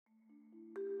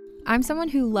I'm someone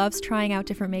who loves trying out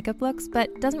different makeup looks,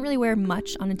 but doesn't really wear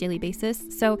much on a daily basis,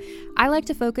 so I like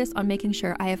to focus on making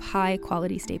sure I have high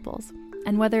quality staples.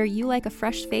 And whether you like a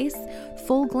fresh face,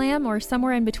 full glam, or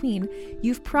somewhere in between,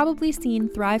 you've probably seen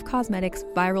Thrive Causemetics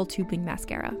Viral Tubing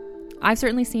Mascara. I've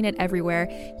certainly seen it everywhere.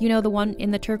 You know, the one in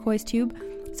the turquoise tube?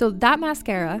 So that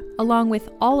mascara, along with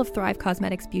all of Thrive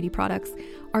Causemetics beauty products,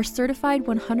 are certified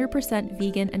 100%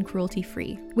 vegan and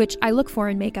cruelty-free, which I look for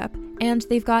in makeup, and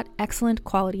they've got excellent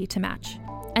quality to match.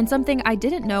 And something I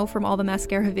didn't know from all the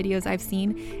mascara videos I've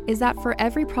seen is that for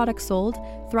every product sold,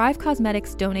 Thrive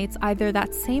Causemetics donates either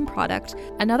that same product,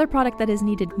 another product that is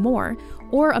needed more,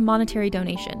 or a monetary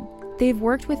donation. They've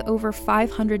worked with over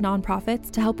 500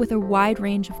 nonprofits to help with a wide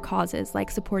range of causes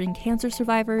like supporting cancer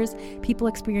survivors, people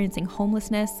experiencing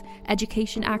homelessness,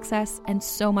 education access, and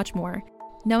so much more.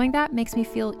 Knowing that makes me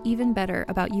feel even better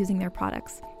about using their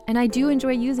products. And I do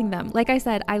enjoy using them. Like I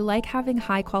said, I like having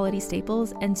high quality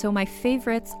staples, and so my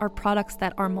favorites are products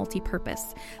that are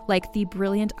multi-purpose, like the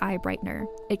Brilliant Eye Brightener.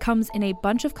 It comes in a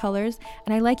bunch of colors,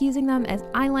 and I like using them as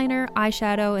eyeliner,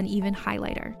 eyeshadow, and even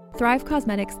highlighter. Thrive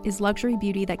Causemetics is luxury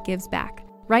beauty that gives back.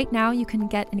 Right now, you can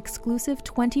get an exclusive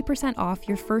 20% off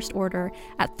your first order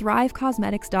at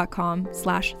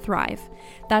thrivecausemetics.com/thrive.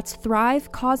 That's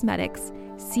Thrive Causemetics,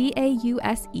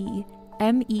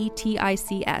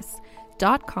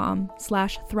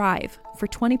 CAUSEMETICS.com/thrive for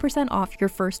 20% off your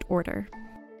first order.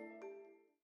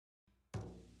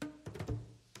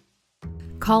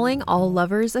 Calling all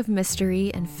lovers of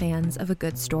mystery and fans of a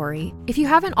good story. If you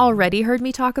haven't already heard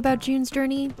me talk about June's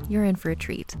Journey, you're in for a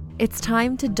treat. It's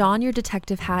time to don your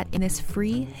detective hat in this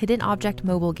free hidden object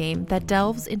mobile game that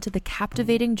delves into the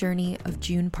captivating journey of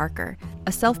June Parker,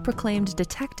 a self-proclaimed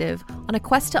detective on a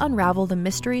quest to unravel the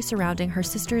mystery surrounding her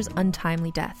sister's untimely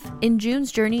death. In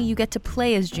June's Journey, you get to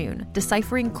play as June,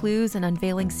 deciphering clues and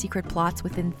unveiling secret plots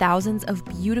within thousands of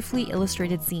beautifully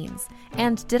illustrated scenes.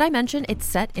 And did I mention it's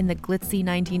set in the glitzy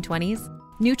 1920s?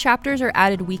 New chapters are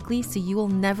added weekly, so you will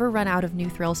never run out of new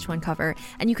thrills to uncover,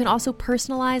 and you can also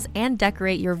personalize and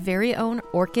decorate your very own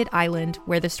Orchid Island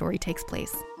where the story takes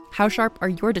place. How sharp are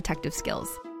your detective skills?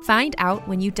 Find out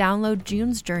when you download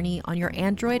June's Journey on your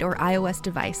Android or iOS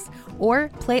device, or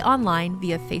play online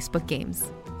via Facebook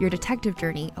Games. Your detective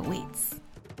journey awaits.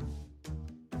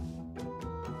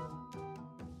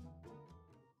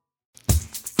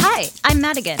 Hi, I'm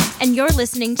Madigan, and you're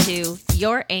listening to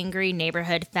Your Angry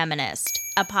Neighborhood Feminist,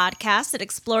 a podcast that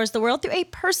explores the world through a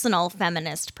personal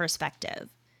feminist perspective.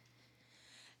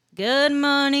 Good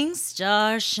morning,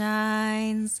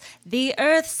 starshines. The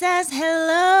earth says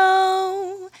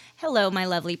hello. Hello, my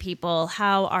lovely people.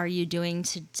 How are you doing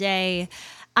today?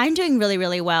 I'm doing really,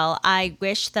 really well. I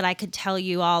wish that I could tell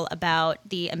you all about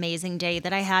the amazing day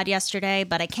that I had yesterday,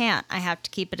 but I can't. I have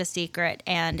to keep it a secret,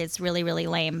 and it's really, really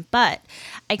lame. But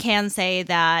I can say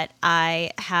that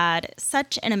I had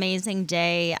such an amazing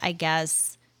day, I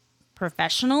guess,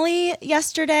 professionally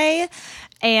yesterday,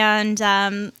 and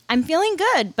I'm feeling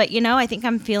good. But, I think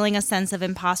I'm feeling a sense of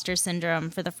imposter syndrome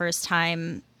for the first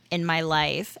time in my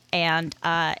life, and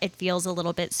it feels a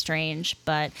little bit strange,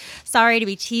 but sorry to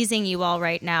be teasing you all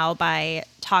right now by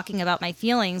talking about my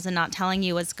feelings and not telling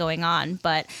you what's going on,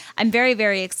 but I'm very,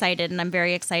 very excited, and I'm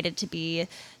very excited to be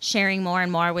sharing more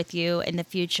and more with you in the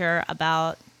future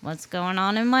about what's going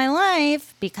on in my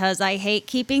life, because I hate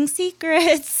keeping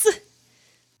secrets.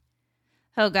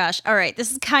 Oh gosh. All right. This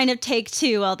is kind of take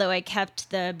two, although I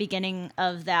kept the beginning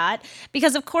of that.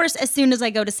 Because, of course, as soon as I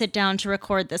go to sit down to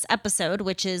record this episode,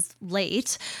 which is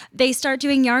late, they start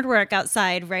doing yard work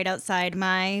outside, right outside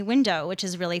my window, which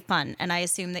is really fun. And I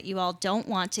assume that you all don't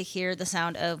want to hear the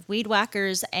sound of weed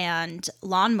whackers and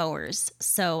lawnmowers.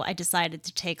 So I decided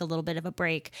to take a little bit of a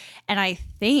break. And I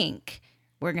think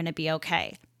we're going to be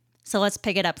okay. So let's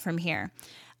pick it up from here.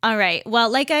 All right.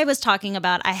 Well, like I was talking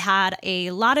about, I had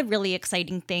a lot of really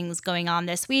exciting things going on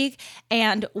this week.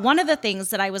 And one of the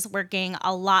things that I was working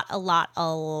a lot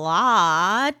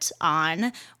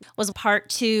on was part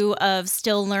 2 of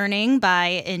Still Learning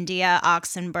by India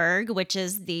Oxenberg, which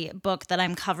is the book that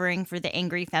I'm covering for the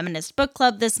Angry Feminist Book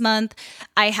Club this month.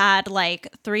 I had like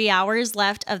 3 hours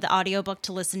left of the audiobook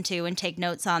to listen to and take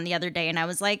notes on the other day. And I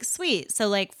was like, sweet. So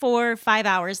like 4 or 5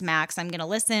 hours max, I'm going to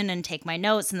listen and take my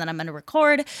notes, and then I'm going to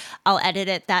record. I'll edit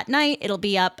it that night. It'll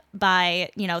be up by,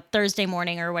 Thursday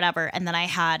morning or whatever. And then I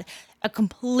had a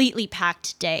completely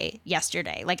packed day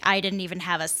yesterday. Like I didn't even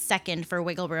have a second for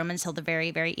wiggle room until the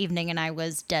very, very evening, and I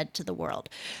was dead to the world.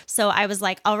 So I was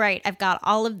like, all right, I've got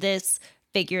all of this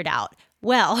figured out.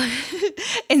 Well,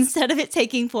 instead of it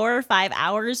taking 4 or 5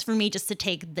 hours for me just to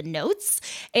take the notes,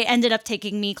 it ended up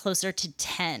taking me closer to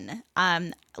 10.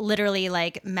 Literally,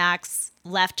 like Max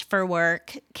left for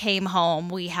work, came home,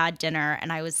 we had dinner,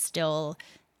 and I was still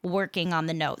working on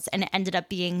the notes, and it ended up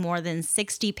being more than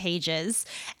 60 pages.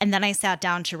 And then I sat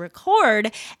down to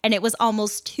record, and it was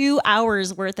almost 2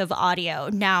 hours worth of audio.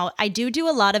 Now, I do a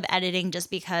lot of editing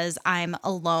just because I'm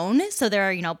alone. So there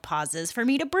are, pauses for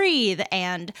me to breathe.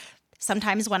 And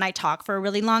sometimes when I talk for a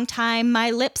really long time, my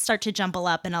lips start to jumble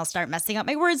up and I'll start messing up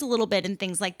my words a little bit and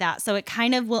things like that. So it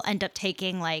kind of will end up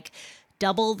taking like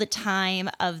double the time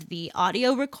of the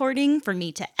audio recording for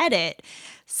me to edit.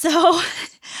 So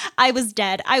I was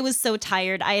dead. I was so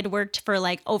tired. I had worked for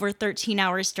like over 13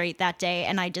 hours straight that day,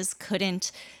 and I just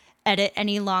couldn't edit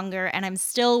any longer. And I'm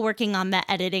still working on that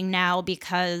editing now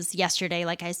because yesterday,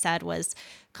 like I said, was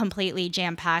completely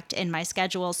jam-packed in my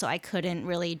schedule. So I couldn't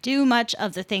really do much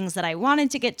of the things that I wanted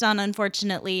to get done,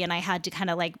 unfortunately. And I had to kind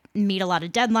of like meet a lot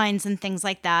of deadlines and things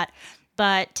like that.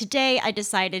 But today I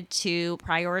decided to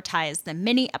prioritize the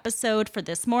mini episode for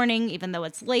this morning, even though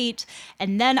it's late.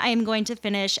 And then I am going to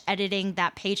finish editing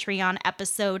that Patreon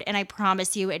episode. And I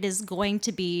promise you, it is going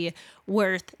to be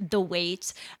worth the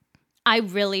wait. I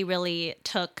really, really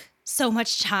took so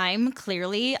much time,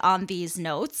 clearly, on these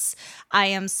notes. I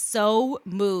am so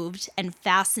moved and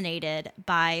fascinated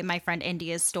by my friend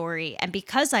India's story. And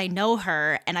because I know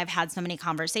her and I've had so many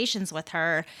conversations with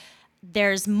her,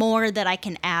 there's more that I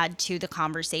can add to the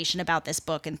conversation about this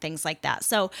book and things like that.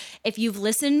 So if you've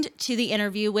listened to the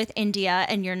interview with India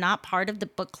and you're not part of the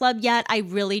book club yet, I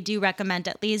really do recommend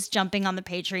at least jumping on the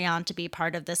Patreon to be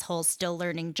part of this whole still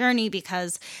learning journey,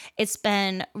 because it's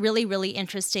been really, really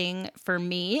interesting for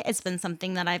me. It's been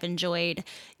something that I've enjoyed,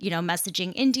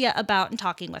 messaging India about and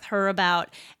talking with her about.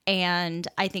 And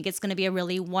I think it's going to be a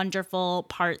really wonderful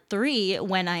part 3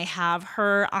 when I have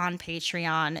her on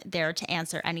Patreon there to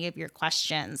answer any of your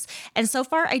questions. And so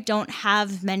far, I don't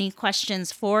have many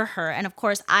questions for her. And of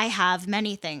course, I have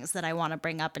many things that I want to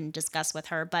bring up and discuss with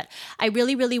her. But I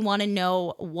really, really want to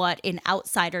know what an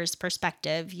outsider's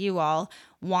perspective you all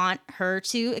want her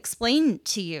to explain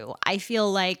to you. I feel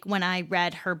like when I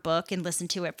read her book and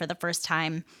listened to it for the first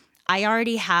time, I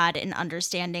already had an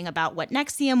understanding about what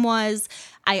NXIVM was.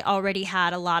 I already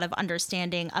had a lot of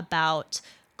understanding about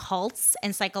cults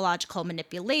and psychological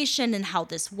manipulation and how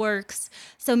this works.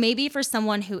 So maybe for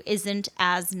someone who isn't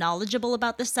as knowledgeable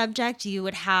about the subject, you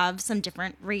would have some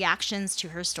different reactions to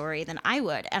her story than I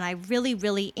would. And I really,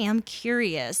 really am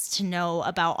curious to know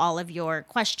about all of your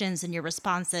questions and your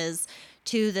responses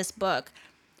to this book.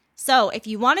 So if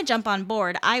you want to jump on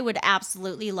board, I would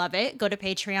absolutely love it. Go to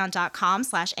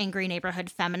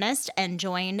patreon.com/angryneighborhoodfeminist and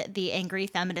join the Angry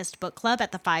Feminist Book Club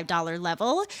at the $5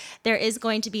 level. There is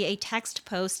going to be a text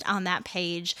post on that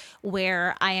page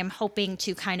where I am hoping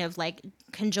to kind of like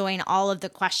conjoin all of the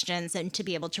questions and to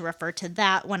be able to refer to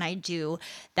that when I do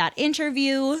that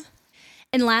interview.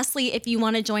 And lastly, if you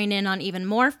want to join in on even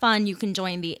more fun, you can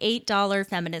join the $8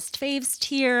 Feminist Faves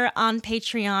tier on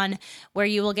Patreon, where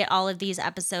you will get all of these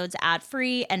episodes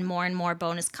ad-free and more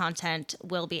bonus content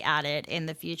will be added in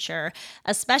the future,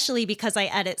 especially because I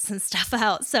edit some stuff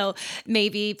out. So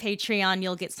maybe Patreon,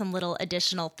 you'll get some little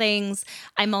additional things.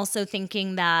 I'm also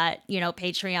thinking that,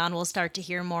 Patreon will start to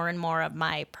hear more and more of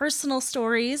my personal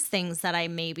stories, things that I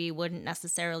maybe wouldn't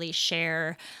necessarily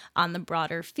share on the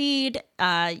broader feed.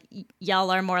 Y'all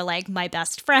are more like my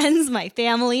best friends, my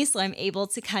family, so I'm able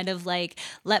to kind of like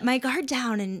let my guard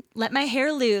down and let my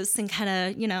hair loose and kind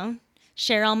of,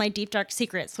 share all my deep, dark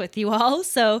secrets with you all.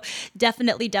 So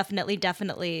definitely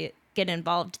get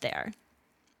involved there.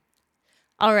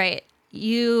 All right,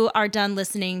 you are done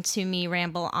listening to me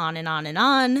ramble on and on and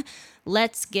on.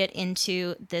 Let's get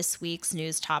into this week's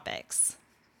news topics.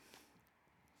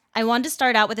 I wanted to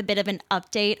start out with a bit of an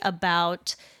update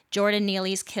about Jordan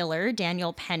Neely's killer,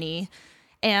 Daniel Penny,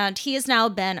 and he has now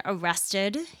been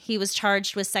arrested. He was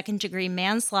charged with second-degree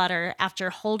manslaughter after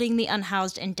holding the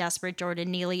unhoused and desperate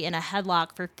Jordan Neely in a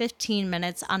headlock for 15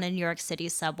 minutes on a New York City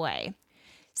subway.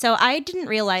 So I didn't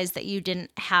realize that you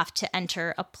didn't have to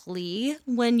enter a plea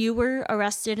when you were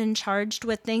arrested and charged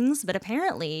with things, but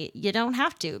apparently you don't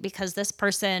have to, because this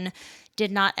person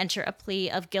did not enter a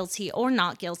plea of guilty or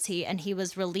not guilty, and he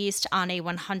was released on a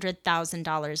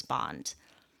 $100,000 bond.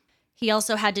 He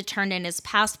also had to turn in his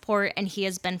passport, and he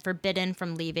has been forbidden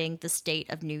from leaving the state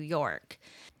of New York.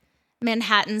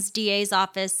 Manhattan's DA's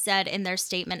office said in their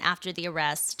statement after the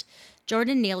arrest,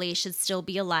 "Jordan Neely should still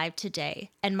be alive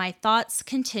today, and my thoughts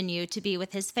continue to be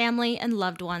with his family and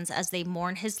loved ones as they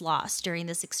mourn his loss during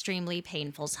this extremely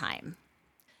painful time."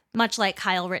 Much like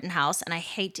Kyle Rittenhouse, and I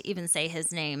hate to even say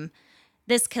his name,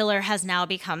 This killer has now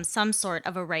become some sort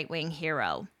of a right-wing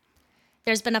hero.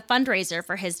 There's been a fundraiser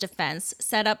for his defense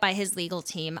set up by his legal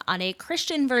team on a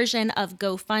Christian version of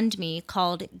GoFundMe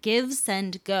called Give,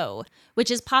 Send, Go, which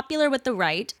is popular with the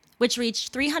right, which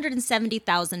reached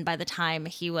 $370,000 by the time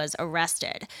he was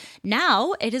arrested.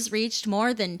 Now it has reached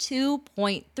more than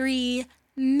 $2.3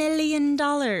 million.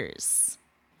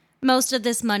 Most of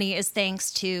this money is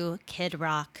thanks to Kid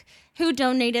Rock, who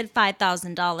donated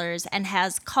 $5,000 and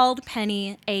has called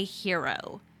Penny a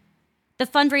hero. The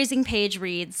fundraising page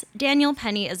reads, Daniel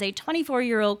Penny is a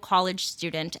 24-year-old college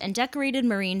student and decorated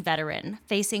Marine veteran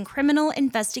facing criminal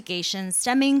investigation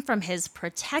stemming from his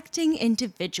protecting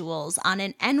individuals on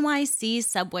an NYC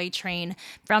subway train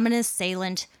from an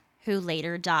assailant who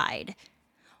later died.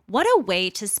 What a way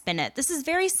to spin it. This is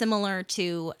very similar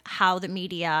to how the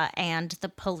media and the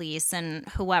police and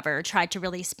whoever tried to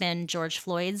really spin George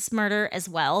Floyd's murder as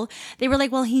well. They were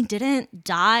like, well, he didn't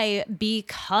die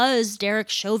because Derek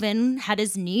Chauvin had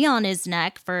his knee on his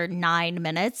neck for 9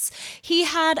 minutes. He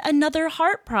had another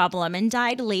heart problem and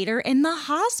died later in the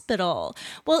hospital.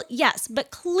 Well, yes,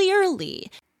 but clearly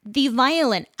the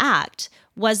violent act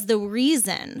was the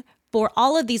reason for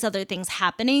all of these other things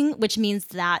happening, which means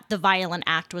that the violent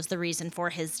act was the reason for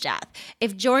his death.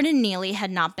 If Jordan Neely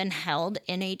had not been held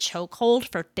in a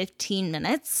chokehold for 15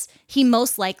 minutes, he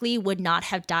most likely would not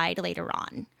have died later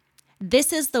on.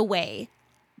 This is the way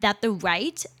that the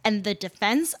right and the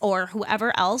defense, or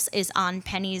whoever else is on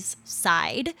Penny's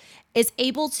side, is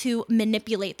able to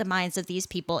manipulate the minds of these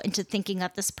people into thinking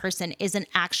that this person isn't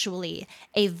actually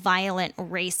a violent,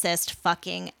 racist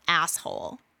fucking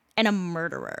asshole and a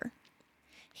murderer.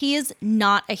 He is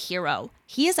not a hero.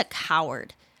 He is a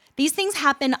coward. These things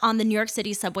happen on the New York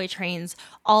City subway trains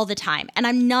all the time. And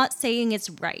I'm not saying it's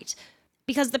right,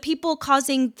 because the people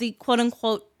causing the quote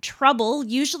unquote trouble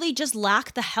usually just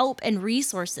lack the help and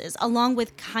resources along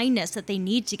with kindness that they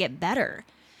need to get better.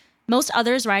 Most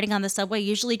others riding on the subway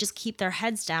usually just keep their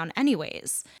heads down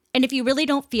anyways. And if you really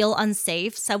don't feel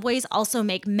unsafe, subways also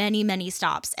make many, many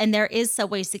stops. And there is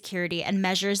subway security and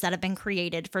measures that have been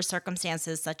created for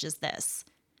circumstances such as this.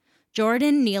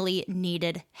 Jordan Neely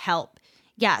needed help.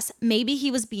 Yes, maybe he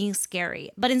was being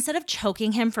scary, but instead of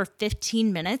choking him for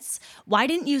 15 minutes, why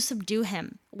didn't you subdue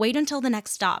him? Wait until the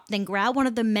next stop, then grab one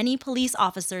of the many police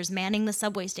officers manning the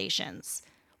subway stations.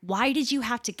 Why did you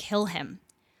have to kill him?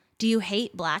 Do you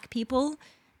hate Black people?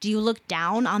 Do you look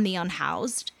down on the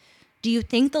unhoused? Do you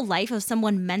think the life of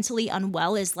someone mentally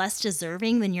unwell is less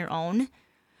deserving than your own?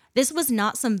 This was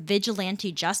not some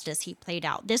vigilante justice he played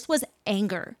out. This was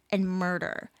anger and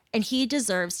murder. And he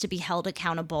deserves to be held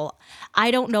accountable. I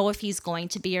don't know if he's going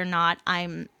to be or not.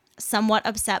 I'm somewhat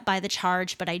upset by the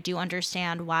charge, but I do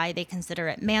understand why they consider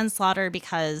it manslaughter,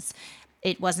 because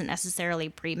it wasn't necessarily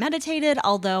premeditated,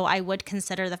 although I would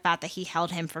consider the fact that he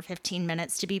held him for 15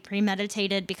 minutes to be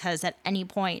premeditated, because at any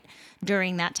point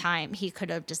during that time, he could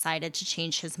have decided to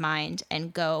change his mind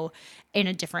and go in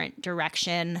a different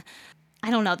direction.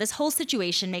 I don't know. This whole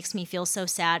situation makes me feel so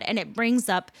sad, and it brings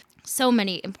up so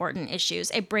many important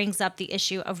issues. It brings up the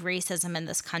issue of racism in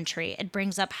this country. It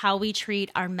brings up how we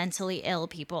treat our mentally ill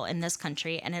people in this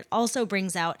country. And it also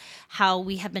brings out how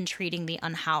we have been treating the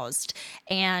unhoused.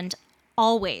 And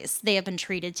always they have been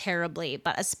treated terribly,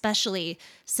 but especially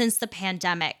since the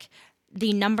pandemic,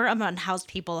 the number of unhoused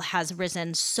people has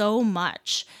risen so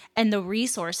much, and the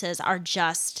resources are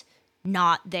just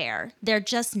not there. They're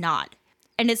just not.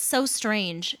 And it's so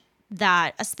strange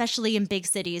that, especially in big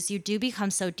cities, you do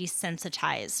become so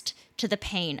desensitized to the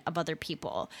pain of other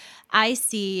people. I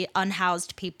see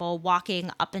unhoused people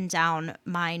walking up and down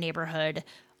my neighborhood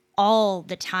all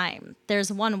the time.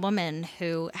 There's one woman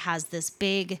who has this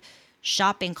big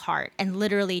shopping cart and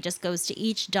literally just goes to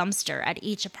each dumpster at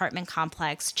each apartment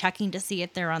complex, checking to see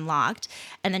if they're unlocked.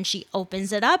 And then she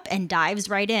opens it up and dives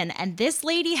right in. And this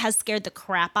lady has scared the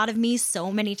crap out of me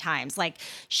so many times. Like,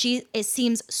 it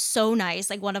seems so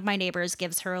nice. Like, one of my neighbors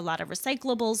gives her a lot of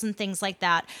recyclables and things like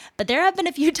that. But there have been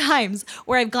a few times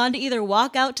where I've gone to either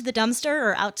walk out to the dumpster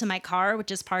or out to my car,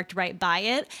 which is parked right by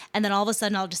it. And then all of a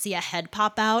sudden I'll just see a head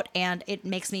pop out, and it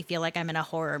makes me feel like I'm in a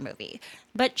horror movie.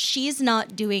 But she's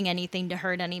not doing anything to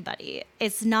hurt anybody.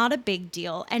 It's not a big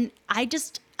deal. And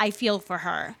I feel for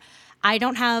her. I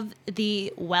don't have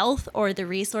the wealth or the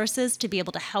resources to be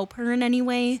able to help her in any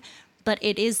way, but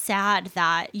it is sad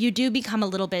that you do become a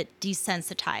little bit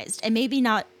desensitized. And maybe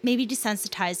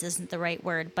desensitized isn't the right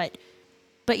word, but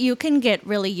you can get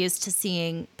really used to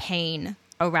seeing pain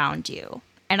around you.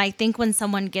 And I think when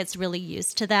someone gets really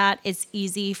used to that, it's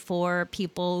easy for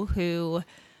people who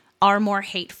are more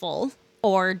hateful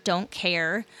or don't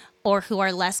care or who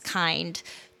are less kind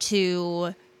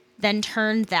to then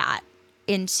turn that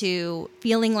into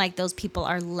feeling like those people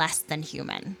are less than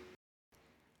human.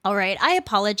 All right, I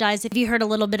apologize if you heard a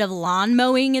little bit of lawn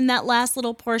mowing in that last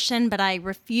little portion, but I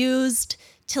refused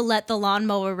to let the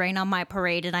lawnmower rain on my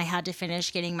parade, and I had to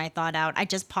finish getting my thought out. I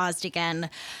just paused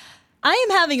again. I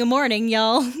am having a morning,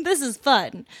 y'all. This is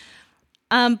fun.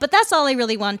 But that's all I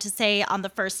really want to say on the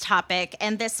first topic.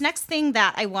 And this next thing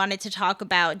that I wanted to talk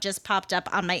about just popped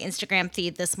up on my Instagram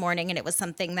feed this morning, and it was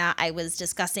something that I was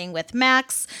discussing with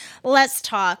Max. Let's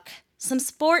talk some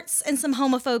sports and some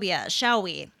homophobia, shall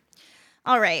we?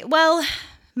 All right, well,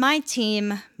 my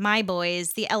team, my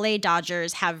boys, the LA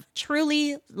Dodgers have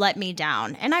truly let me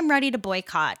down, and I'm ready to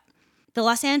boycott. The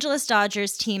Los Angeles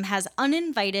Dodgers team has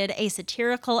uninvited a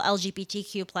satirical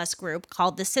LGBTQ+ group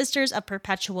called the Sisters of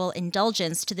Perpetual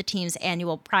Indulgence to the team's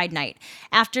annual Pride Night,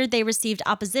 after they received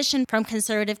opposition from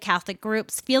conservative Catholic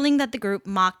groups, feeling that the group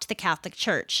mocked the Catholic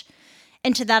Church.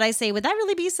 And to that I say, would that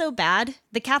really be so bad?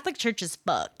 The Catholic Church is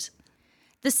fucked.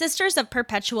 The Sisters of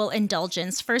Perpetual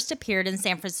Indulgence first appeared in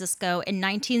San Francisco in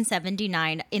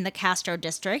 1979 in the Castro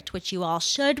District, which you all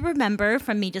should remember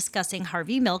from me discussing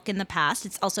Harvey Milk in the past.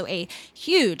 It's also a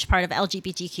huge part of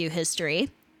LGBTQ history.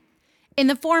 In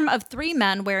the form of 3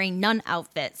 men wearing nun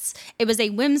outfits, it was a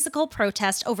whimsical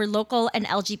protest over local and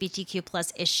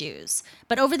LGBTQ+ issues.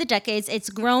 But over the decades,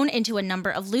 it's grown into a number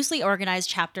of loosely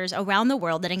organized chapters around the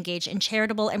world that engage in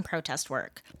charitable and protest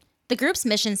work. The group's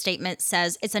mission statement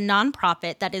says it's a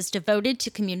nonprofit that is devoted to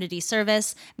community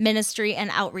service, ministry, and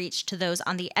outreach to those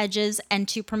on the edges, and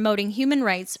to promoting human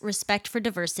rights, respect for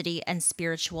diversity, and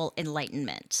spiritual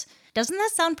enlightenment. Doesn't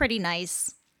that sound pretty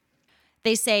nice?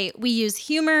 They say, we use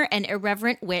humor and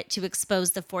irreverent wit to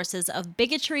expose the forces of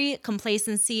bigotry,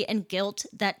 complacency, and guilt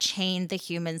that chain the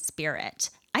human spirit.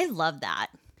 I love that.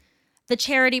 The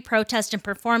charity protest and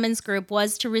performance group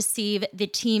was to receive the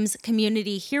team's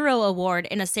Community Hero Award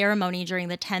in a ceremony during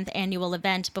the 10th annual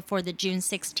event before the June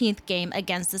 16th game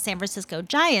against the San Francisco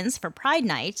Giants for Pride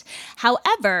Night.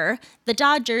 However, the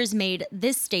Dodgers made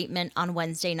this statement on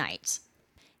Wednesday night.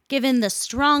 Given the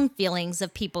strong feelings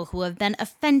of people who have been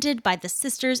offended by the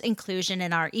sisters' inclusion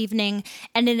in our evening,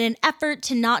 and in an effort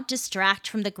to not distract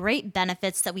from the great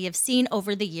benefits that we have seen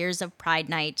over the years of Pride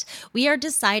Night, we are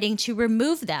deciding to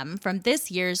remove them from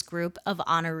this year's group of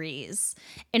honorees.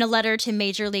 In a letter to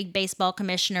Major League Baseball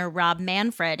Commissioner Rob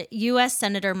Manfred, U.S.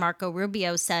 Senator Marco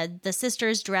Rubio said the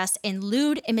sisters dress in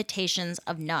lewd imitations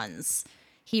of nuns.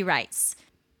 He writes,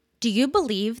 "Do you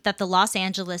believe that the Los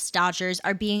Angeles Dodgers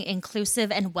are being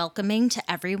inclusive and welcoming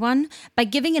to everyone by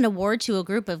giving an award to a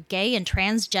group of gay and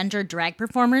transgender drag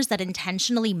performers that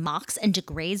intentionally mocks and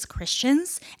degrades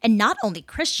Christians? And not only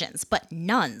Christians, but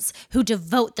nuns who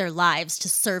devote their lives to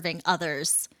serving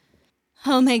others."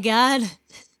 Oh my God.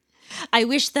 I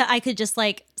wish that I could just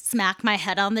smack my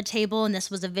head on the table and this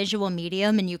was a visual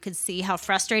medium and you could see how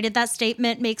frustrated that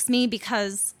statement makes me,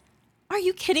 because are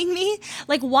you kidding me?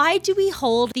 Why do we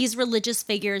hold these religious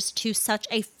figures to such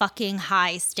a fucking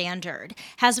high standard?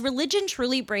 Has religion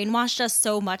truly brainwashed us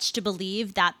so much to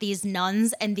believe that these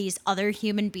nuns and these other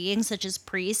human beings, such as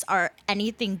priests, are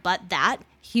anything but that?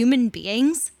 Human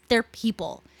beings? They're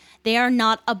people. They are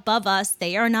not above us.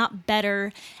 They are not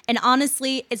better. And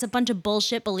honestly, it's a bunch of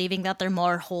bullshit believing that they're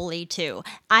more holy too.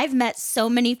 I've met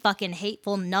so many fucking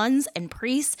hateful nuns and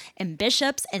priests and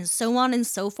bishops and so on and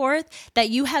so forth that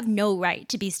you have no right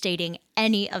to be stating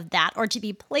any of that or to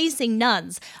be placing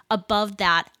nuns above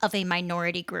that of a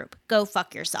minority group. Go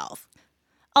fuck yourself.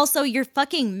 Also, you're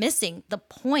fucking missing the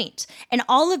point. And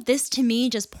all of this to me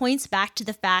just points back to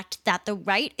the fact that the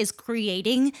right is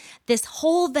creating this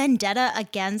whole vendetta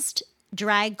against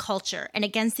drag culture and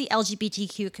against the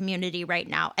LGBTQ community right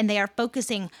now. And they are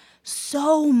focusing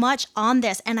so much on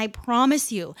this. And I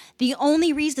promise you, the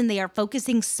only reason they are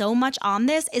focusing so much on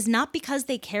this is not because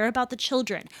they care about the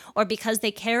children or because they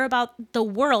care about the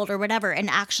world or whatever and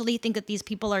actually think that these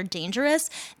people are dangerous.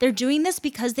 They're doing this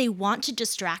because they want to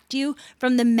distract you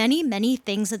from the many, many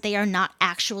things that they are not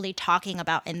actually talking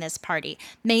about in this party,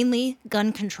 mainly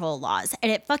gun control laws.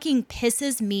 And it fucking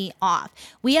pisses me off.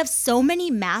 We have so many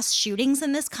mass shootings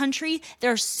in this country.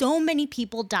 There are so many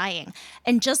people dying.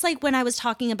 And just like when I was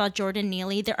talking about Jordan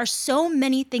Neely, there are so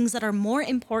many things that are more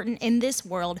important in this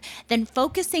world than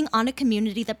focusing on a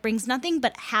community that brings nothing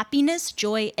but happiness,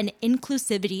 joy, and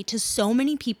inclusivity to so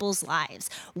many people's lives.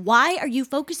 Why are you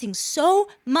focusing so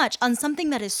much on something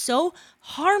that is so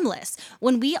harmless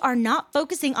when we are not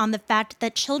focusing on the fact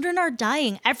that children are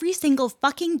dying every single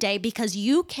fucking day because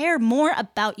you care more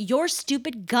about your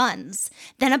stupid guns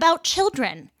than about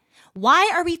children?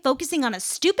 Why are we focusing on a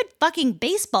stupid fucking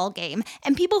baseball game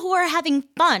and people who are having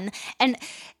fun and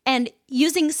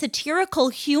using satirical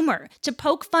humor to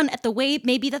poke fun at the way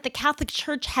maybe that the Catholic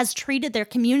Church has treated their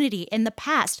community in the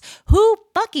past? Who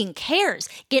fucking cares?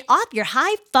 Get off your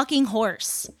high fucking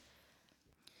horse.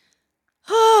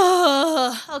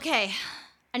 Okay,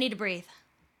 I need to breathe.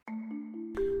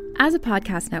 As a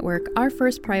podcast network, our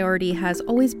first priority has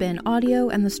always been audio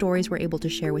and the stories we're able to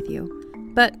share with you.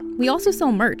 But we also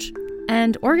sell merch,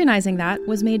 and organizing that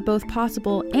was made both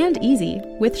possible and easy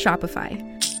with Shopify.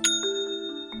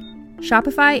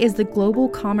 Shopify is the global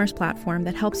commerce platform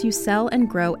that helps you sell and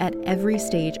grow at every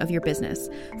stage of your business,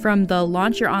 from the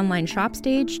launch your online shop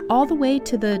stage all the way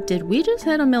to the did we just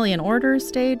hit 1 million orders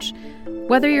stage.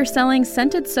 Whether you're selling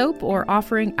scented soap or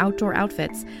offering outdoor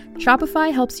outfits,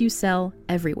 Shopify helps you sell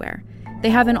everywhere. They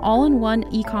have an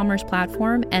all-in-one e-commerce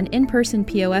platform and in-person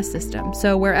POS system,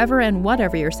 so wherever and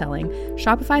whatever you're selling,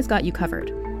 Shopify's got you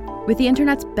covered. With the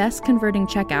internet's best converting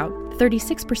checkout,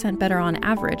 36% better on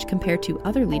average compared to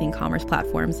other leading commerce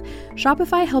platforms,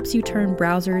 Shopify helps you turn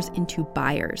browsers into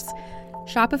buyers.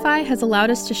 Shopify has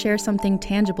allowed us to share something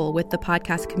tangible with the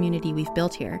podcast community we've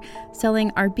built here,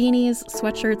 selling our beanies,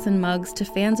 sweatshirts, and mugs to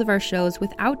fans of our shows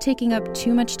without taking up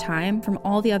too much time from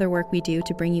all the other work we do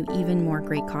to bring you even more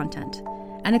great content.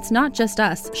 And it's not just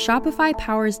us. Shopify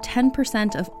powers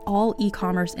 10% of all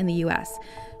e-commerce in the US.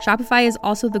 Shopify is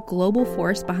also the global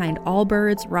force behind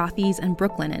Allbirds, Rothy's, and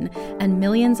Brooklinen, and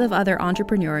millions of other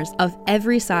entrepreneurs of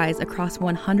every size across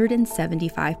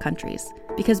 175 countries.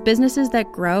 Because businesses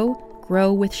that grow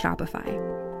with Shopify.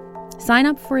 Sign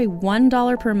up for a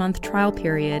 $1 per month trial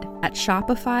period at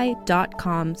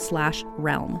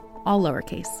shopify.com/realm, all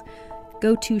lowercase.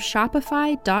 Go to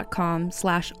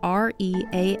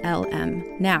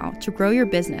shopify.com/REALM now to grow your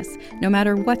business, no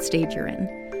matter what stage you're in.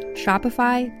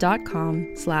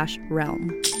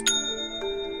 Shopify.com/realm.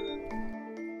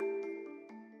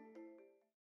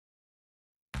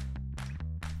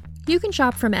 You can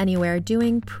shop from anywhere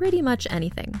doing pretty much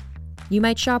anything. You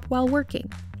might shop while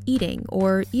working, eating,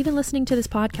 or even listening to this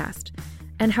podcast.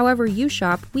 And however you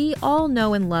shop, we all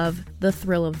know and love the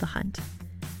thrill of the hunt.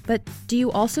 But do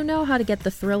you also know how to get the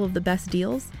thrill of the best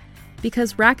deals?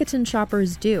 Because Rakuten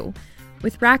shoppers do.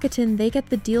 With Rakuten, they get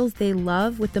the deals they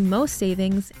love with the most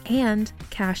savings and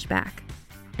cash back.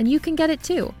 And you can get it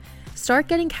too. Start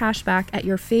getting cash back at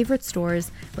your favorite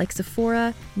stores like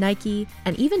Sephora, Nike,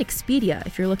 and even Expedia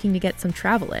if you're looking to get some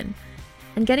travel in.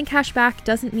 And getting cash back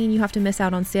doesn't mean you have to miss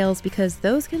out on sales because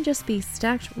those can just be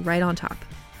stacked right on top.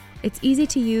 It's easy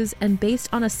to use and based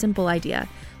on a simple idea.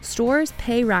 Stores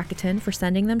pay Rakuten for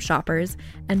sending them shoppers,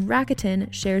 and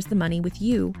Rakuten shares the money with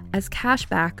you as cash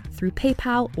back through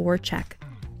PayPal or check.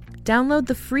 Download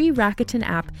the free Rakuten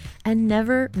app and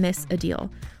never miss a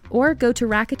deal. Or go to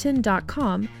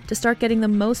Rakuten.com to start getting the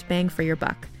most bang for your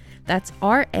buck. That's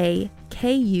RAKUTEN.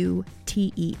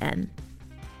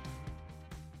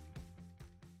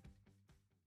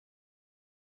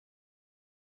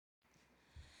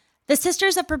 The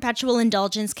Sisters of Perpetual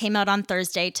Indulgence came out on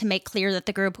Thursday to make clear that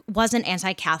the group wasn't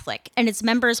anti-Catholic, and its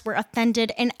members were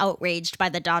offended and outraged by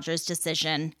the Dodgers'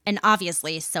 decision, and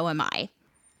obviously, so am I.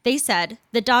 They said,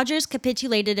 the Dodgers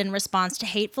capitulated in response to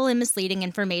hateful and misleading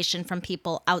information from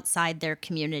people outside their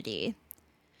community.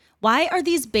 Why are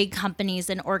these big companies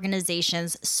and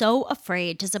organizations so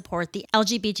afraid to support the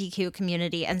LGBTQ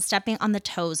community and stepping on the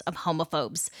toes of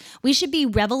homophobes? We should be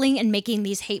reveling in making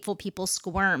these hateful people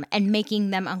squirm and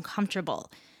making them uncomfortable.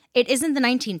 It isn't the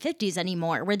 1950s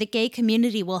anymore, where the gay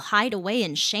community will hide away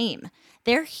in shame.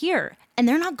 They're here, and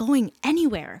they're not going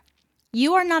anywhere.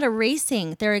 You are not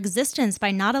erasing their existence by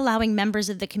not allowing members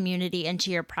of the community into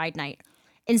your Pride Night.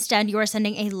 Instead, you are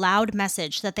sending a loud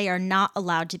message that they are not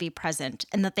allowed to be present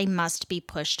and that they must be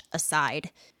pushed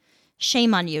aside.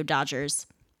 Shame on you, Dodgers.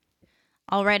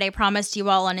 All right, I promised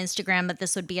you all on Instagram that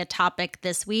this would be a topic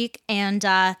this week, and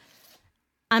I'm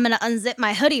going to unzip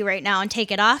my hoodie right now and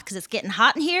take it off because it's getting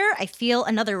hot in here. I feel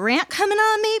another rant coming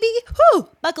on, maybe. Whew,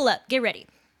 buckle up, get ready.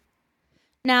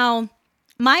 Now,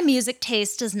 my music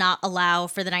taste does not allow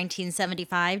for the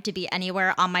 1975 to be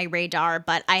anywhere on my radar,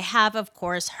 but I have, of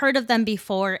course, heard of them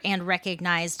before and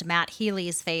recognized Matt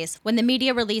Healy's face when the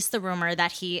media released the rumor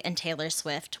that he and Taylor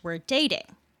Swift were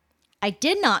dating. I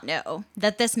did not know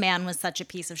that this man was such a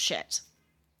piece of shit.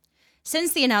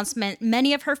 Since the announcement,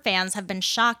 many of her fans have been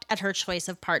shocked at her choice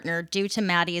of partner due to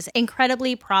Maddie's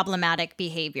incredibly problematic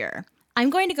behavior. I'm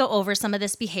going to go over some of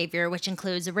this behavior, which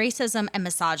includes racism and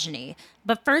misogyny.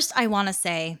 But first, I want to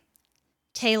say,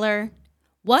 Taylor,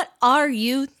 what are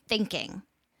you thinking?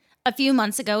 A few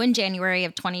months ago in January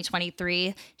of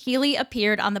 2023, Healy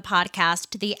appeared on the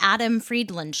podcast The Adam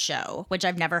Friedland Show, which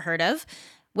I've never heard of,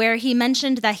 where he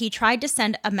mentioned that he tried to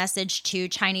send a message to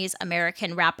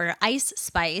Chinese-American rapper Ice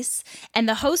Spice, and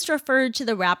the host referred to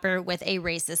the rapper with a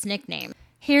racist nickname.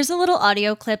 Here's a little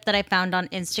audio clip that I found on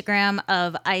Instagram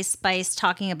of Ice Spice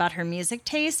talking about her music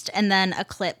taste, and then a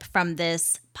clip from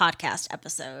this podcast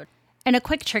episode. And a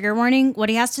quick trigger warning, what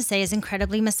he has to say is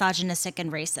incredibly misogynistic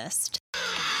and racist.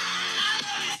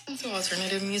 To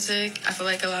alternative music. I feel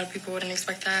like a lot of people wouldn't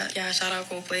expect that. Yeah, shout out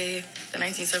Coldplay, the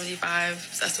 1975,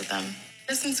 obsessed with them.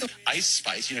 Listen to Ice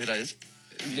Spice, you know who that is?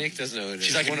 Nick doesn't know who it is.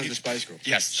 She's like one of the Spice Girls.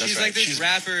 Yes, that's she's right. like this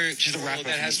rapper. She's the rapper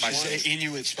that has Spice one Girls.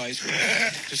 Inuit Spice Girl.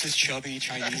 Just this chubby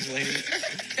Chinese lady.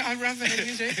 Yeah, I'm rapping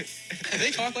music. Do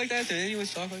they talk like that? Do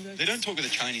Inuits talk like that? They don't talk with a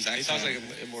Chinese He accent. talks like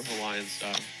a more Hawaiian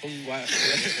style.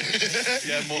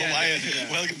 Yeah, more Hawaiian. Yeah.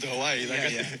 Welcome to Hawaii.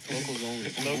 Yeah. Locals only.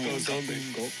 Locals only.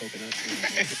 Gold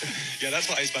coconuts. Yeah, that's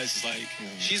what Ice Spice is like.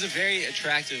 She's a very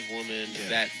attractive woman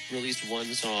that released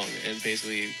one song and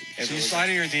basically. So you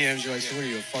slide in your DMs, you're like, so what are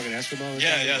you, a fucking Eskimo?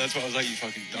 Yeah, that's what I was like. You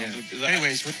fucking dumb. Yeah.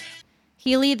 Anyways.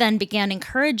 Healy then began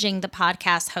encouraging the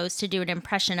podcast host to do an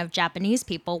impression of Japanese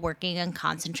people working in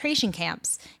concentration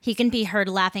camps. He can be heard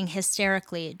laughing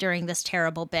hysterically during this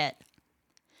terrible bit.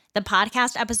 The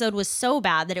podcast episode was so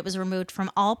bad that it was removed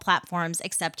from all platforms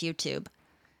except YouTube.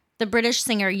 The British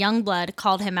singer Youngblood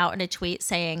called him out in a tweet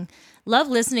saying, "Love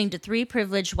listening to three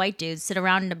privileged white dudes sit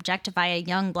around and objectify a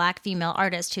young black female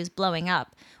artist who's blowing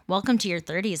up. Welcome to your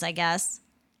 30s, I guess."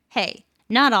 Hey,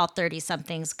 not all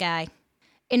 30-somethings, guy.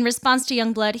 In response to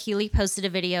Youngblood, Healy posted a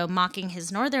video mocking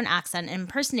his northern accent and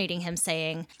impersonating him,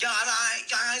 saying,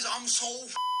 Guys, I'm so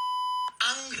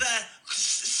angry because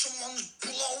someone's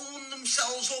blown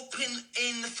themselves up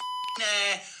in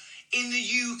the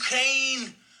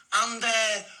Ukraine, and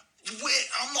we're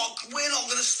not going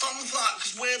to stand for that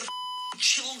because we're the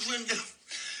children,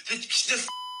 the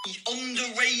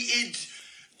underrated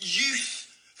youth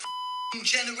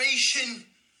generation.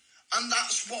 And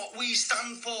that's what we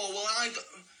stand for. Well, I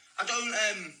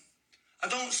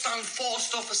don't stand for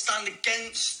stuff. I stand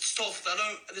against stuff.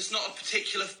 It's not a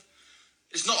particular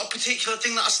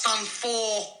thing that I stand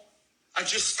for. I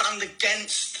just stand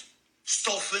against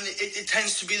stuff, and it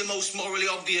tends to be the most morally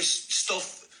obvious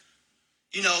stuff.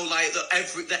 You know, like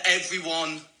that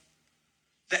everyone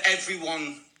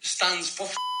stands for.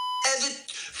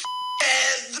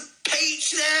 The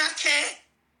patriarchy.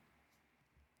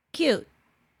 Cute.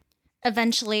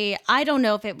 Eventually, I don't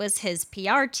know if it was his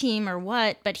PR team or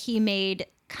what, but he made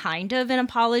kind of an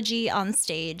apology on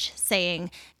stage saying,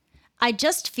 "I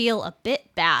just feel a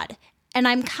bit bad, and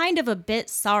I'm kind of a bit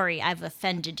sorry I've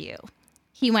offended you."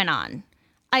 He went on,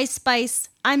 "Ice Spice,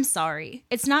 I'm sorry.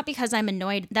 It's not because I'm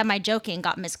annoyed that my joking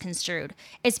got misconstrued.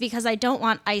 It's because I don't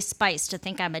want Ice Spice to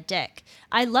think I'm a dick.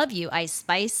 I love you, Ice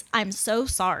Spice. I'm so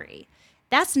sorry."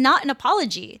 That's not an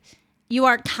apology. You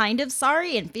are kind of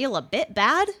sorry and feel a bit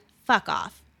bad? Fuck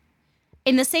off.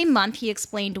 In the same month, he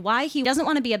explained why he doesn't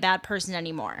want to be a bad person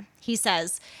anymore. He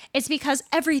says, "It's because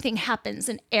everything happens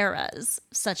in eras."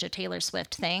 Such a Taylor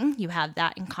Swift thing. You have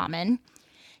that in common.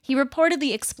 He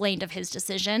reportedly explained of his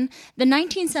decision, "The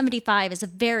 1975 is a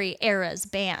very eras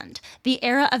band. The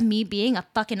era of me being a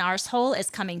fucking arsehole is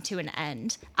coming to an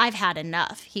end. I've had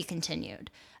enough," he continued.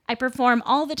 "I perform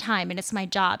all the time and it's my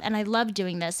job and I love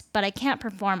doing this, but I can't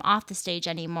perform off the stage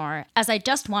anymore as I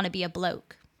just want to be a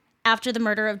bloke." After the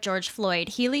murder of George Floyd,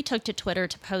 Healy took to Twitter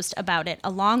to post about it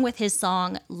along with his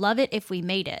song "Love It If We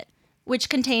Made It," which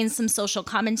contains some social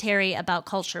commentary about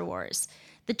culture wars.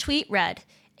 The tweet read,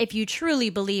 "If you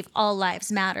truly believe all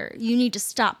lives matter, you need to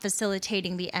stop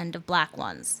facilitating the end of black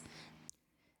ones."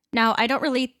 Now, I don't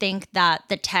really think that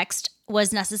the text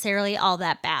was necessarily all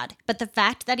that bad, but the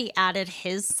fact that he added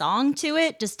his song to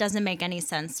it just doesn't make any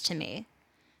sense to me.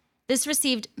 This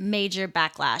received major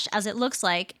backlash, as it looks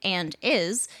like, and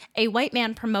is, a white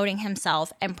man promoting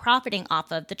himself and profiting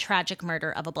off of the tragic murder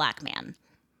of a black man.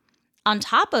 On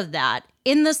top of that,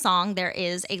 in the song there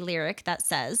is a lyric that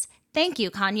says, "Thank you,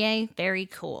 Kanye, very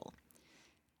cool."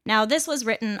 Now, this was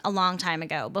written a long time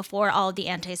ago, before all of the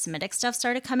anti-Semitic stuff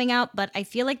started coming out, but I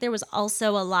feel like there was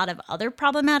also a lot of other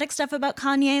problematic stuff about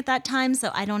Kanye at that time,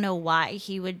 so I don't know why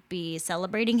he would be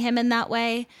celebrating him in that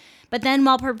way. But then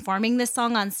while performing this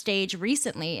song on stage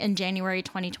recently in January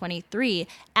 2023,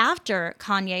 after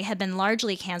Kanye had been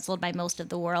largely canceled by most of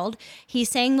the world, he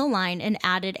sang the line and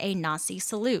added a Nazi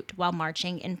salute while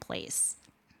marching in place.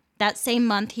 That same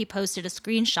month, he posted a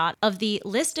screenshot of the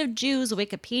List of Jews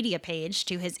Wikipedia page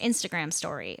to his Instagram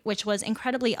story, which was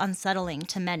incredibly unsettling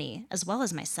to many, as well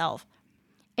as myself.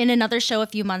 In another show a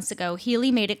few months ago,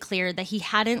 Healy made it clear that he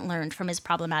hadn't learned from his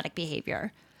problematic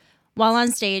behavior. While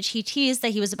on stage, he teased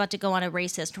that he was about to go on a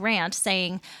racist rant,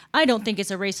 saying, "I don't think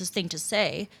it's a racist thing to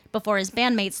say," before his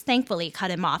bandmates thankfully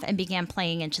cut him off and began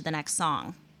playing into the next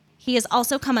song. He has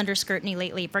also come under scrutiny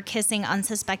lately for kissing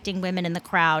unsuspecting women in the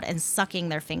crowd and sucking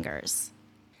their fingers.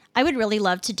 I would really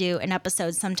love to do an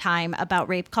episode sometime about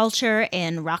rape culture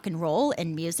in rock and roll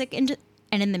and music and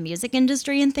in the music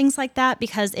industry and things like that,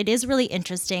 because it is really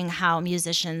interesting how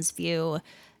musicians view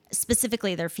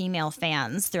specifically their female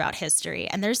fans throughout history,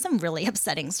 and there's some really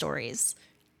upsetting stories.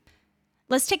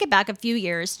 Let's take it back a few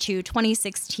years to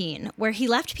 2016, where he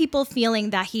left people feeling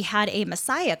that he had a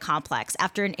messiah complex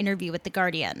after an interview with The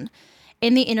Guardian.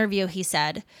 In the interview, he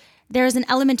said, "There is an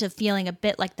element of feeling a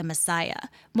bit like the messiah.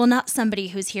 Well, not somebody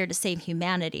who's here to save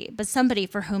humanity, but somebody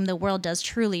for whom the world does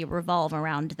truly revolve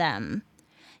around them."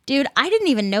 Dude, I didn't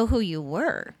even know who you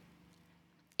were.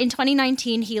 In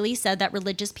 2019, Healy said that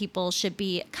religious people should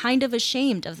be kind of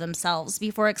ashamed of themselves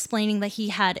before explaining that he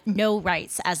had no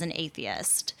rights as an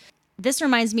atheist. This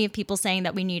reminds me of people saying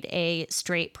that we need a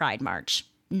straight pride march.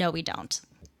 No, we don't.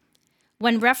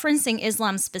 When referencing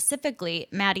Islam specifically,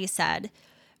 Maddie said,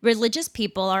 "Religious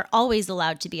people are always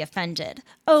allowed to be offended.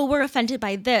 Oh, we're offended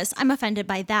by this. I'm offended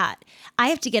by that. I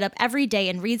have to get up every day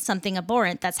and read something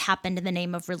abhorrent that's happened in the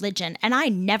name of religion, and I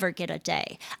never get a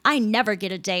day. I never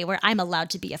get a day where I'm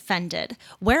allowed to be offended.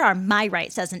 Where are my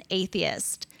rights as an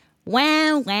atheist?"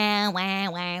 Wah, wah,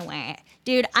 wah, wah, wah.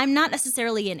 Dude, I'm not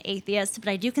necessarily an atheist, but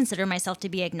I do consider myself to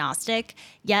be agnostic,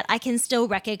 yet I can still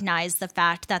recognize the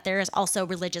fact that there is also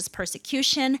religious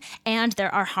persecution and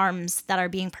there are harms that are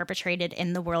being perpetrated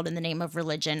in the world in the name of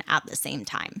religion at the same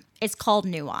time. It's called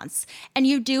nuance. And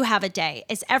you do have a day.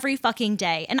 It's every fucking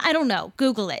day. And I don't know,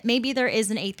 Google it. Maybe there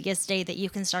is an atheist day that you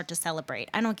can start to celebrate.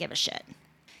 I don't give a shit.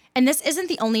 And this isn't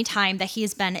the only time that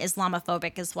he's been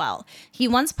Islamophobic as well. He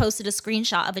once posted a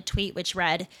screenshot of a tweet which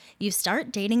read, "You start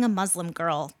dating a Muslim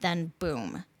girl, then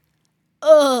boom."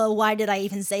 Ugh, why did I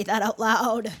even say that out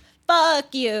loud?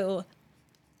 Fuck you.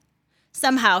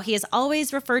 Somehow, he has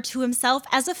always referred to himself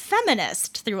as a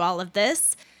feminist through all of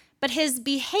this, but his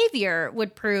behavior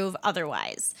would prove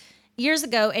otherwise. Years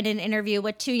ago, in an interview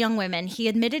with two young women, he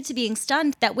admitted to being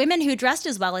stunned that women who dressed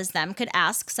as well as them could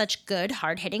ask such good,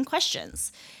 hard-hitting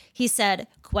questions. He said,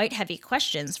 "Quite heavy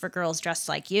questions for girls dressed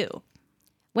like you."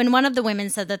 When one of the women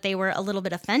said that they were a little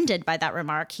bit offended by that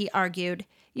remark, he argued,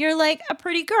 "You're like a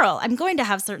pretty girl. I'm going to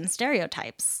have certain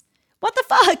stereotypes." What the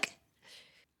fuck?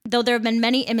 Though there have been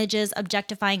many images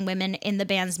objectifying women in the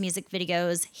band's music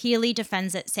videos, Healy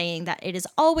defends it, saying that it is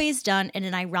always done in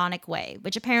an ironic way,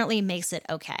 which apparently makes it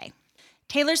okay.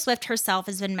 Taylor Swift herself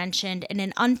has been mentioned in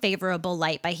an unfavorable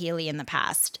light by Healy in the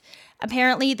past.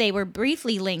 Apparently, they were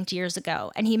briefly linked years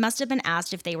ago, and he must have been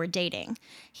asked if they were dating.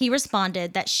 He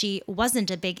responded that she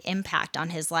wasn't a big impact on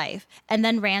his life, and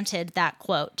then ranted that,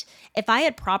 quote, "If I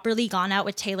had properly gone out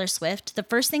with Taylor Swift, the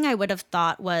first thing I would have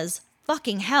thought was,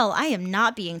 fucking hell, I am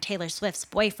not being Taylor Swift's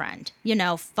boyfriend. You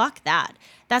know, fuck that.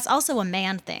 That's also a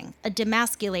man thing, a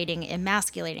demasculating,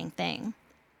 emasculating thing."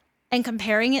 And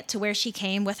comparing it to where she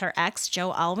came with her ex,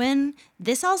 Joe Alwyn,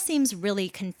 this all seems really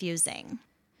confusing.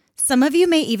 Some of you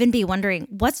may even be wondering,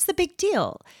 what's the big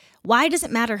deal? Why does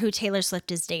it matter who Taylor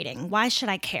Swift is dating? Why should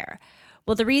I care?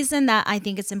 Well, the reason that I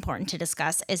think it's important to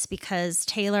discuss is because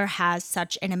Taylor has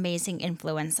such an amazing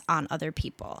influence on other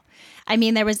people. I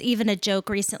mean, there was even a joke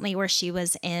recently where she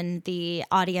was in the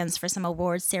audience for some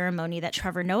awards ceremony that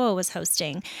Trevor Noah was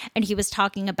hosting, and he was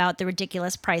talking about the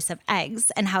ridiculous price of eggs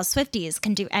and how Swifties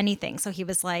can do anything. So he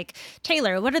was like,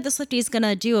 "Taylor, what are the Swifties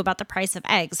gonna do about the price of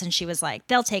eggs?" And she was like,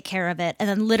 "They'll take care of it." And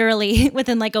then literally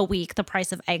within like a week, the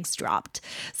price of eggs dropped.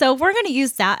 So if we're gonna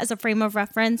use that as a frame of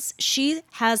reference, she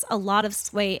has a lot of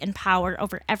sway and power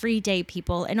over everyday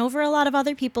people and over a lot of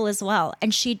other people as well.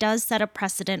 And she does set a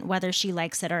precedent whether she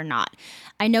likes it or not.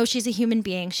 I know she's a human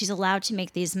being. She's allowed to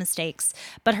make these mistakes,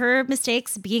 but her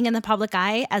mistakes, being in the public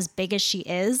eye as big as she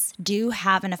is, do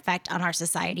have an effect on our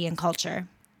society and culture.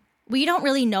 We don't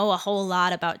really know a whole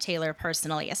lot about Taylor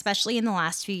personally, especially in the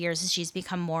last few years as she's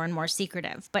become more and more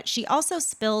secretive, but she also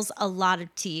spills a lot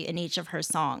of tea in each of her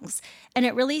songs. And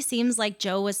it really seems like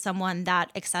Joe was someone that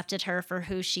accepted her for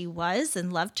who she was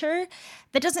and loved her.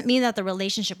 That doesn't mean that the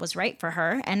relationship was right for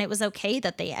her, and it was okay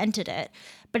that they ended it.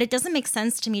 But it doesn't make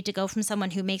sense to me to go from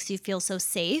someone who makes you feel so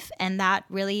safe and that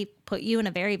really put you in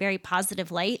a very, very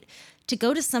positive light to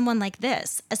go to someone like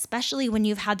this, especially when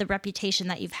you've had the reputation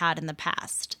that you've had in the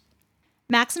past.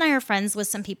 Max and I are friends with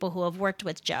some people who have worked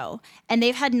with Joe, and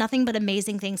they've had nothing but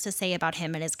amazing things to say about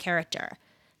him and his character.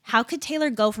 How could Taylor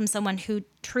go from someone who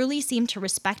truly seemed to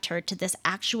respect her to this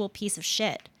actual piece of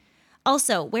shit?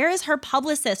 Also, where is her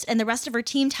publicist and the rest of her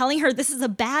team telling her this is a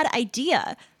bad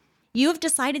idea? You have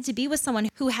decided to be with someone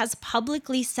who has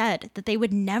publicly said that they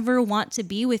would never want to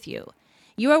be with you.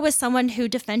 You are with someone who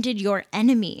defended your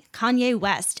enemy, Kanye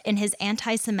West, in his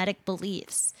anti-Semitic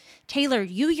beliefs. Taylor,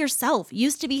 you yourself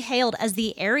used to be hailed as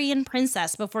the Aryan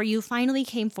princess before you finally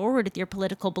came forward with your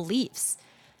political beliefs.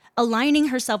 Aligning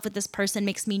herself with this person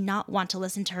makes me not want to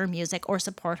listen to her music or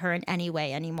support her in any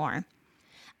way anymore.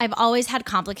 I've always had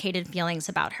complicated feelings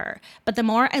about her, but the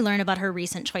more I learn about her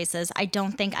recent choices, I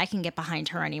don't think I can get behind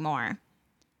her anymore.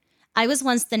 I was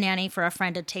once the nanny for a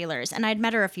friend of Taylor's, and I'd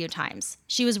met her a few times.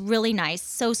 She was really nice,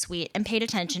 so sweet, and paid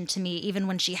attention to me even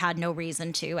when she had no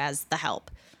reason to as the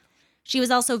help. She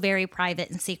was also very private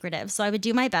and secretive, so I would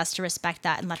do my best to respect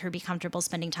that and let her be comfortable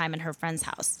spending time in her friend's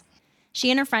house.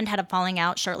 She and her friend had a falling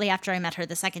out shortly after I met her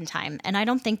the second time, and I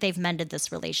don't think they've mended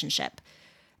this relationship.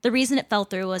 The reason it fell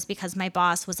through was because my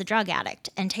boss was a drug addict,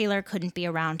 and Taylor couldn't be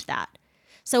around that.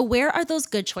 So where are those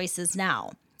good choices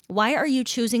now? Why are you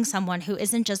choosing someone who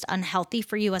isn't just unhealthy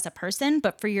for you as a person,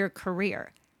 but for your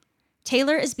career?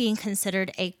 Taylor is being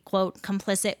considered a, quote,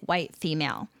 complicit white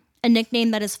female, a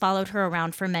nickname that has followed her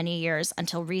around for many years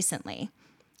until recently.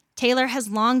 Taylor has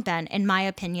long been, in my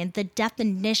opinion, the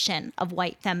definition of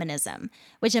white feminism,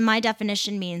 which in my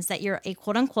definition means that you're a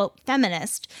quote-unquote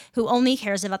feminist who only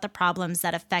cares about the problems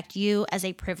that affect you as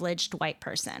a privileged white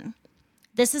person.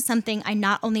 This is something I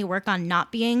not only work on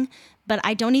not being, but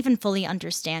I don't even fully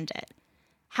understand it.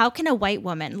 How can a white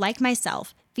woman like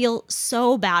myself feel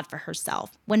so bad for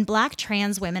herself when Black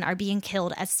trans women are being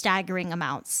killed at staggering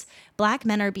amounts? Black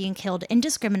men are being killed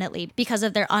indiscriminately because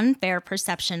of their unfair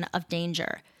perception of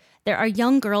danger. There are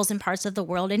young girls in parts of the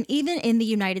world, and even in the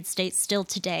United States still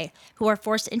today, who are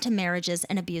forced into marriages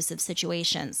and abusive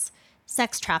situations.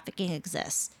 Sex trafficking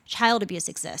exists, child abuse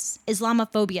exists,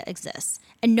 Islamophobia exists,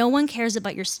 and no one cares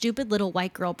about your stupid little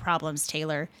white girl problems,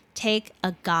 Taylor. Take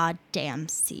a goddamn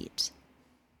seat.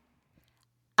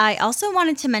 I also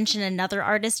wanted to mention another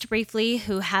artist briefly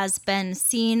who has been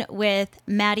seen with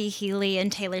Maddie Healy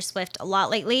and Taylor Swift a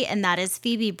lot lately, and that is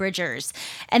Phoebe Bridgers.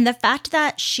 And the fact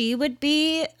that she would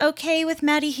be okay with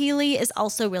Maddie Healy is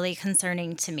also really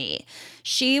concerning to me.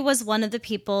 She was one of the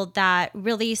people that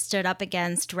really stood up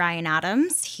against Ryan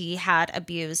Adams. He had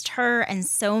abused her and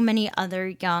so many other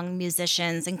young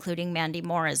musicians, including Mandy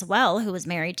Moore as well, who was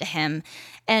married to him.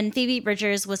 And Phoebe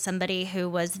Bridgers was somebody who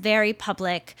was very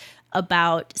public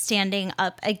about standing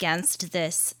up against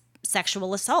this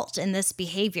sexual assault and this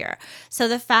behavior. So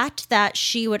the fact that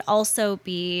she would also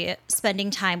be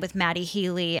spending time with Maddie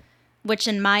Healy, which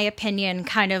in my opinion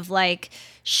kind of like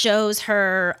shows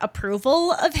her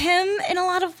approval of him in a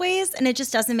lot of ways, and it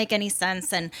just doesn't make any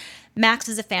sense. And Max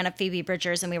is a fan of Phoebe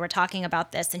Bridgers, and we were talking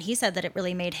about this, and he said that it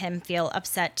really made him feel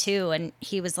upset too. And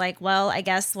he was like, well, I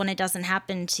guess when it doesn't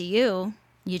happen to you,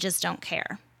 you just don't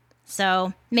care.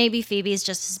 So maybe Phoebe's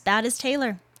just as bad as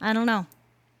Taylor. I don't know.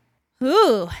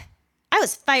 Ooh, I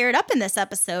was fired up in this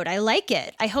episode. I like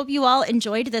it. I hope you all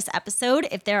enjoyed this episode.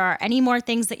 If there are any more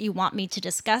things that you want me to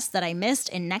discuss that I missed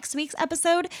in next week's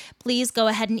episode, please go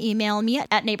ahead and email me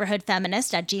at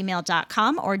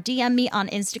neighborhoodfeminist@gmail.com or DM me on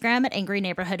Instagram at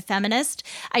angryneighborhoodfeminist.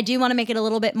 I do want to make it a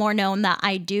little bit more known that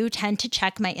I do tend to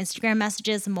check my Instagram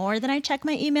messages more than I check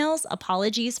my emails.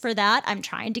 Apologies for that. I'm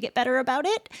trying to get better about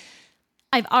it.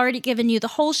 I've already given you the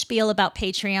whole spiel about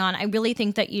Patreon. I really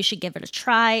think that you should give it a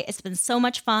try. It's been so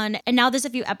much fun. And now there's a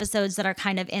few episodes that are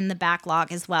kind of in the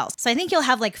backlog as well. So I think you'll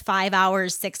have like 5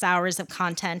 hours, 6 hours of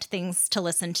content, things to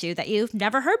listen to that you've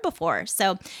never heard before.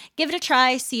 So give it a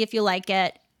try, see if you like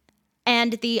it.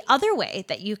 And the other way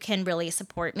that you can really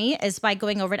support me is by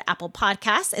going over to Apple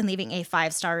Podcasts and leaving a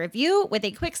 5-star review with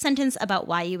a quick sentence about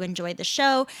why you enjoyed the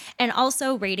show, and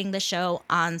also rating the show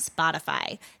on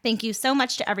Spotify. Thank you so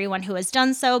much to everyone who has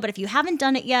done so, but if you haven't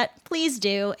done it yet, please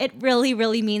do. It really,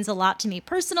 really means a lot to me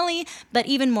personally, but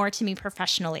even more to me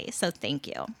professionally, so thank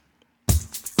you.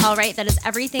 All right, that is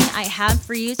everything I have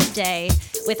for you today.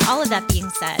 With all of that being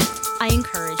said, I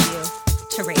encourage you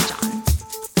to rage on.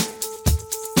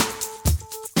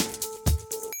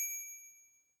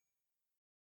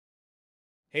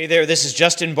 Hey there, this is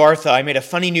Justin Bartha. I made a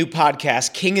funny new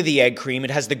podcast, King of the Egg Cream.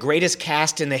 It has the greatest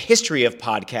cast in the history of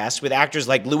podcasts with actors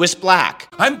like Louis Black.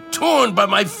 I'm torn by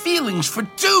my feelings for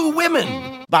 2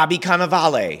 women. Bobby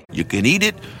Cannavale. You can eat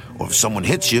it, or if someone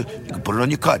hits you, you can put it on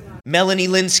your cut. Melanie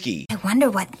Linsky. I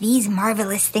wonder what these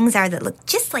marvelous things are that look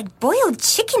just like boiled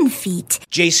chicken feet.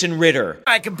 Jason Ritter.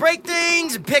 I can break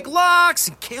things and pick locks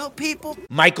and kill people.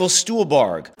 Michael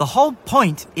Stuhlbarg. The whole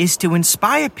point is to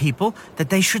inspire people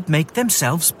that they should make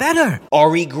themselves better.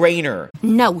 Ari Grainer.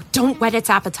 No, don't whet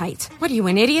its appetite. What are you,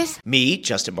 an idiot? Me,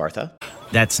 Justin Bartha.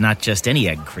 That's not just any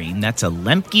egg cream, that's a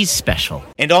Lemke's special.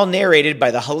 And all narrated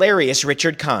by the hilarious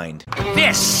Richard Kind.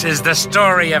 This is the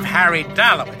story of Harry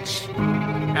Dalowitz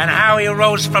and how he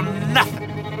rose from nothing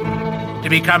to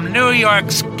become New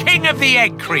York's King of the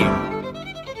Egg Cream.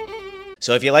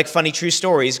 So if you like funny true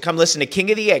stories, come listen to King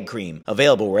of the Egg Cream,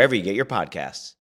 available wherever you get your podcasts.